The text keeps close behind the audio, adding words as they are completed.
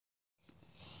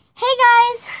Hey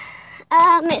guys,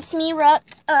 it's me, Rook.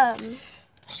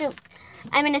 Shoot,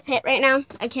 I'm in a pit right now.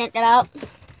 I can't get out.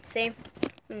 See?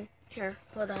 Here,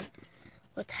 hold on.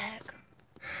 What the heck?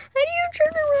 How do you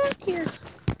turn around here?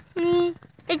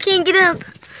 I can't get up.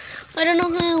 I don't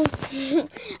know how.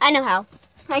 I know how.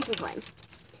 I can climb.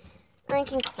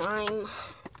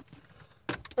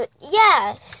 But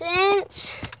yeah,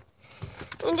 since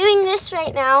I'm doing this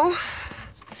right now,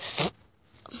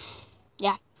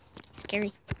 yeah,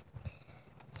 scary.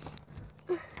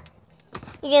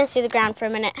 You're gonna see the ground for a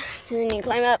minute, and then you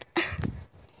climb up.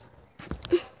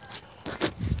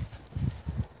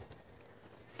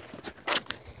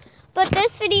 But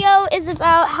this video is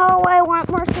about how I want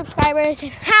more subscribers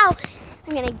and how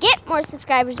I'm gonna get more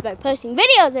subscribers by posting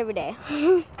videos every day.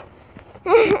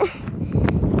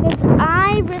 Because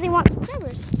I really want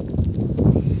subscribers.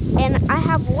 And I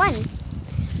have one,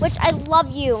 which I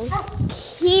love you.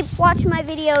 Keep watching my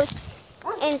videos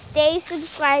and stay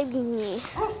subscribing me.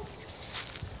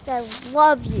 I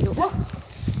love you.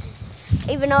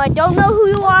 Even though I don't know who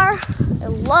you are, I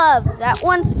love that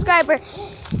one subscriber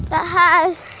that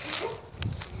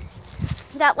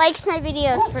likes my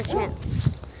videos for chance.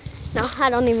 No,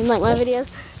 I don't even like my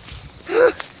videos.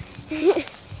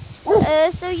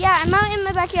 So yeah, I'm out in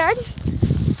my backyard.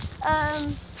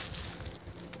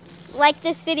 Like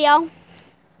this video.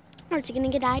 Or is it gonna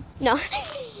get died? No.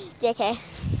 JK.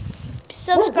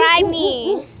 Subscribe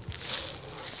me.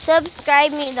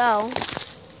 Subscribe me though.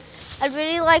 I'd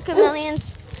really like not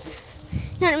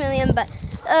a million, but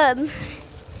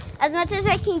as much as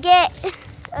I can get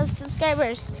of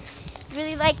subscribers.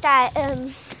 Really like that.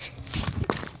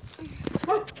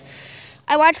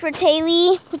 I watch for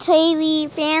Taylor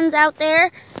fans out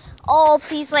there. Oh,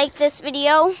 please like this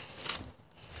video.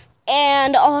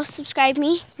 And subscribe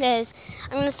me, because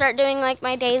I'm gonna start doing like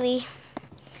my daily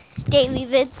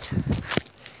vids.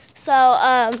 So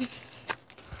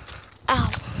ow,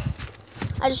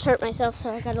 I just hurt myself,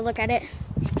 so I gotta look at it.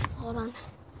 So hold on.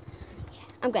 Yeah,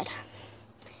 I'm good.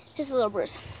 Just a little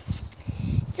bruise.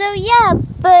 So yeah,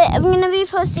 but I'm gonna be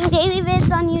posting daily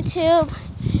vids on YouTube.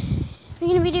 I'm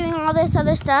gonna be doing all this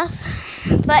other stuff.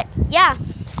 But yeah,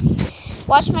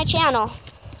 watch my channel.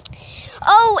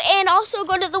 Oh, and also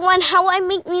go to the one How I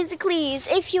Make Musical.lys.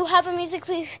 If you have a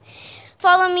Musical.lys,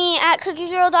 follow me at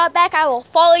cookiegirl.back. I will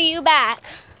follow you back.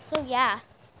 So yeah.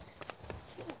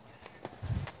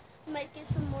 Might get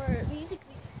some more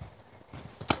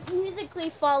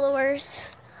Musical.lys followers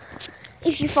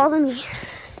if you follow me.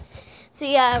 So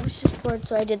yeah, I was just bored,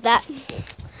 so I did that.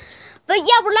 But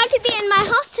yeah, we're not gonna be in my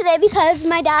house today because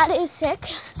my dad is sick,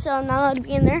 so I'm not allowed to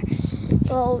be in there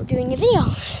while doing a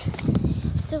video.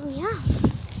 So yeah.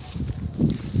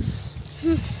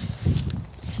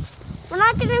 We're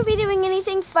not gonna be doing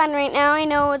anything fun right now. I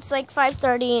know it's like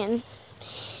 5:30 and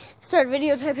start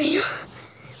videotaping.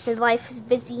 My life is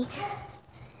busy.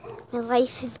 My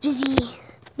life is busy.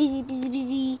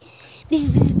 Busy.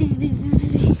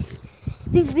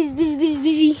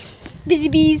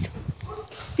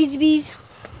 Busy bees.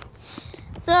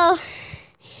 So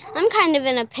I'm kind of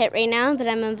in a pit right now, but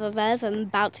I'm above. I'm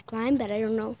about to climb, but I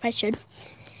don't know if I should.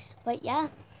 But yeah,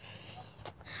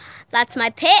 that's my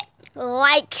pit.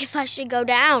 Like if I should go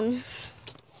down.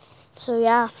 So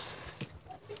yeah.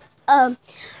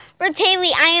 For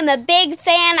Taylor, I am a big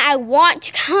fan. I want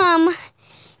to come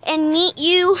and meet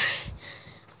you.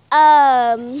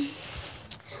 I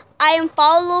am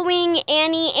following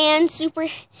Annie and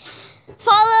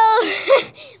follow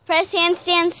Press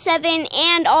Handstand 7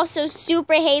 and also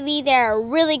Super Haley. They're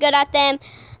really good at them,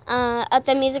 at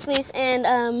the Musical.lys. And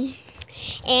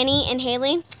Annie and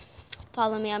Haley,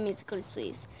 follow me on Musical.lys,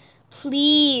 please.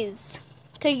 Please.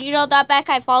 cookiegirl.back,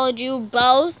 I followed you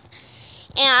both.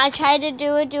 And I tried to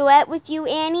do a duet with you,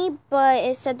 Annie, but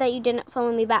it said that you didn't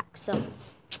follow me back. So,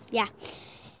 yeah.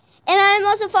 And I'm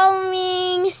also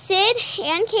following Sid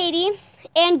and Katie.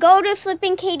 And go to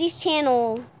Flippin' Katie's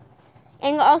channel.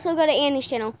 And also go to Annie's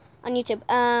channel on YouTube.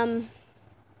 I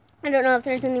don't know if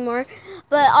there's any more.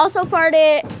 But also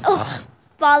follow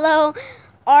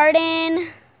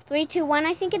Arden321,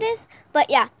 I think it is. But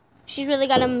yeah, she's really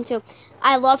got them too.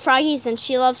 I love Froggies and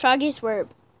she loves Froggies. We're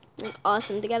like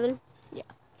awesome together. Yeah.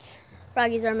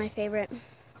 Froggies are my favorite.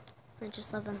 I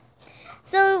just love them.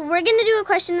 So we're going to do a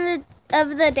question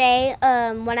of the day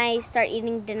when I start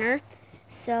eating dinner.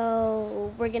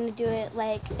 So we're going to do it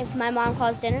like if my mom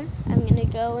calls dinner, I'm going to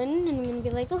go in and I'm going to be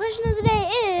like, the question of the day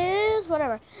is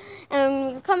whatever.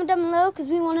 And comment down below because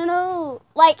we want to know,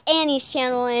 like Annie's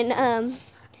channel and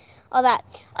all that.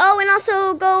 Oh, and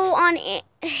also go on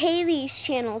Haley's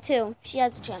channel too. She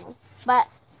has a channel, but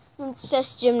it's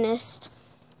just gymnast.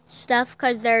 stuff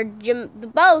because they're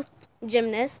both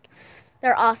gymnasts.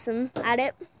 They're awesome at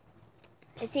it.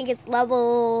 I think it's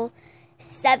level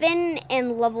 7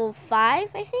 and level 5,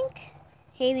 I think.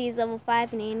 Haley's level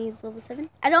 5 and Annie's level 7.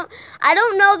 I don't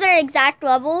know their exact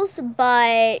levels,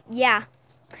 but yeah.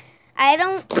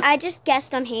 I just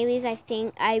guessed on Haley's. I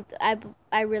think I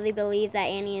really believe that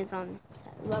Annie is on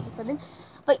level 7.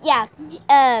 But yeah.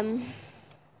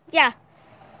 Yeah.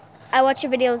 I watch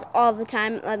your videos all the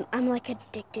time. I'm like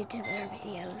addicted to their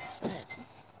videos, but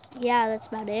yeah, that's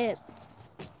about it.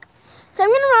 So I'm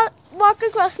gonna walk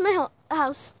across my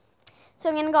house. So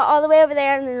I'm gonna go all the way over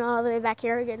there and then all the way back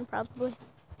here again, probably.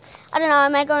 I don't know. I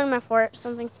might go in my fort or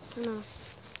something. I don't know.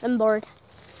 I'm bored.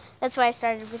 That's why I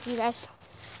started with you guys.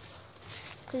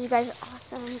 Because you guys are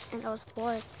awesome and I was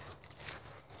bored.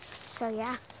 So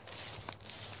yeah.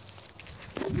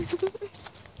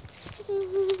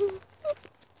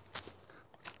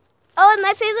 Oh, and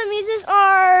my favorite musers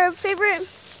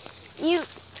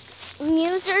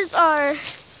are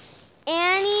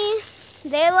Annie,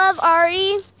 They Love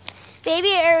Ari,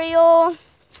 Baby Ariel,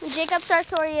 Jacob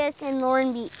Sartorius, and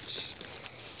Lauren Beach.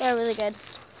 They're really good.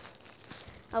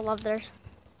 I love theirs.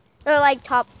 They're like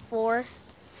top 4.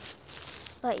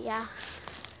 But yeah.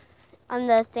 On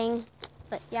the thing.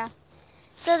 But yeah.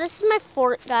 So this is my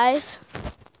fort, guys.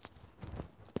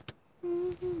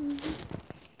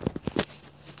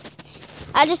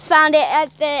 I just found it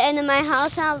at the end of my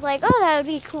house and I was like, oh, that would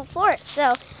be a cool fort.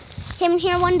 So came in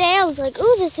here one day, I was like,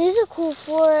 oh, this is a cool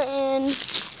fort. And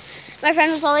my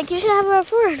friend was all like, you should have a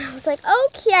fort. And I was like,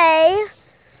 okay.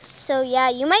 So yeah,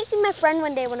 you might see my friend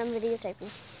one day when I'm videotaping.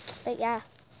 But yeah,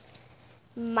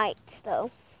 might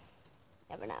though.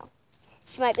 Never know.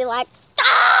 She might be like,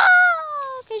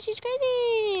 ah, because she's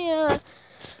crazy.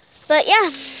 But yeah.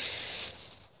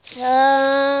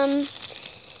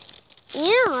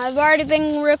 Yeah, I've already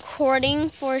been recording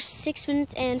for 6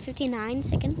 minutes and 59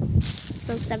 seconds.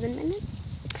 So 7 minutes.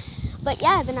 But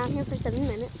yeah, I've been out here for 7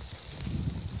 minutes.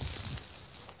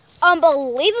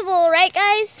 Unbelievable, right,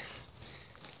 guys?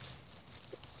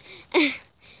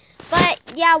 But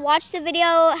yeah, watch the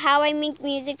video how I make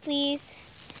music, please,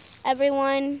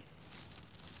 everyone.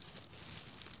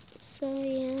 So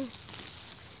yeah.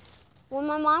 When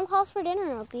my mom calls for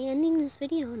dinner, I'll be ending this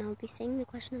video and I'll be saying the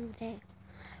question of the day.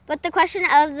 But the question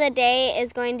of the day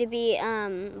is going to be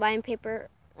line paper,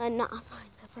 not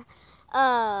line paper.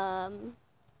 I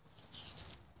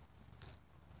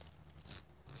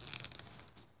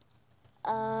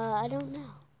don't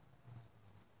know.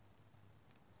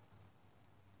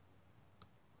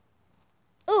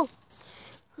 Ooh.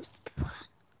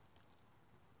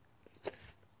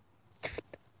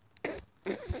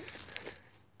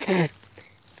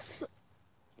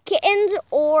 Kittens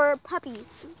or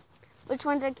puppies? Which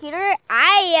ones are cuter?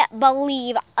 I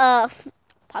believe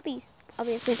puppies,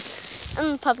 obviously.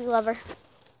 I'm a puppy lover.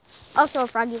 Also a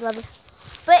froggy lover.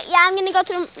 But yeah, I'm gonna go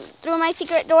through my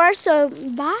secret door, so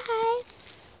bye.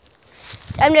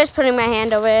 I'm just putting my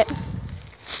hand over it.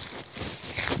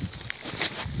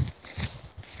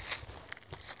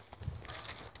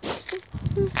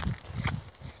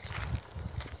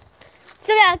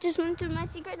 So yeah, I just went through my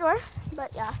secret door.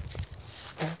 But yeah.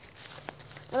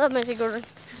 I love my secret door.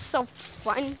 It's so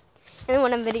fun. And then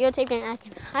when I'm videotaping, I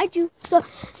can hide you so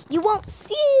you won't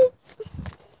see it.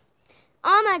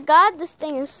 Oh my god, this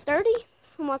thing is sturdy.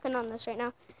 I'm walking on this right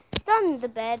now. It's on the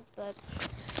bed, but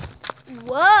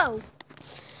whoa.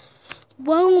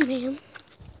 Whoa, man.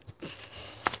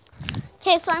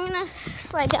 Okay, so I'm gonna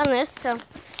slide down this, so.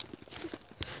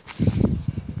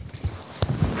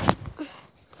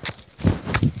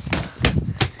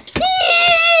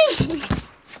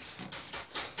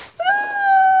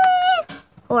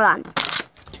 Hold on.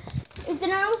 Is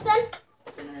dinner almost done?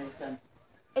 Dinner is done.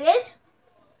 It is?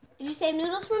 Did you save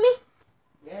noodles for me?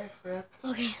 Yes, bro.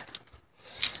 Okay.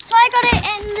 So I gotta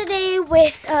end the day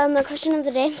with the question of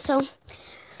the day. So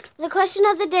the question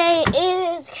of the day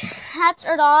is cats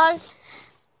or dogs?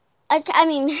 I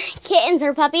mean kittens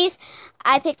or puppies.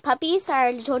 I picked puppies. I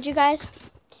already told you guys.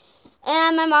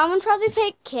 And my mom would probably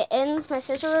pick kittens. My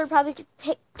sister would probably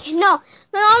pick my mom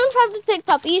would probably pick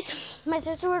puppies. My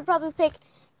sister would probably pick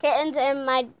kittens, and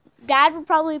my dad would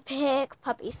probably pick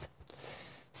puppies.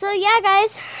 So yeah,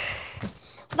 guys.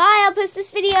 Bye. I'll post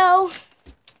this video.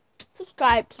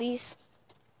 Subscribe, please.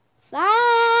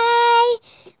 Bye.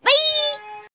 Bye.